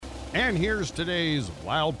And here's today's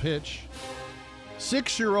wild pitch.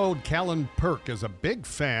 6-year-old Callan Perk is a big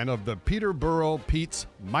fan of the Peterborough Pete's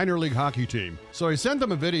minor league hockey team. So he sent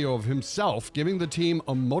them a video of himself giving the team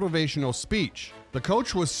a motivational speech. The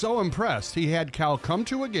coach was so impressed, he had Cal come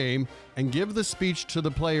to a game and give the speech to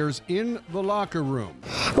the players in the locker room.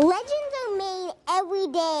 Legends are made every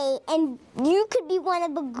day, and you could be one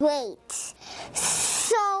of the greats.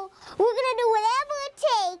 So we're going to do whatever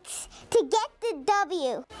it takes to get the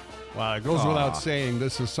W. Well, it goes without saying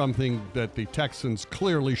this is something that the Texans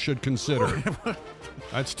clearly should consider.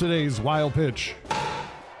 That's today's wild pitch.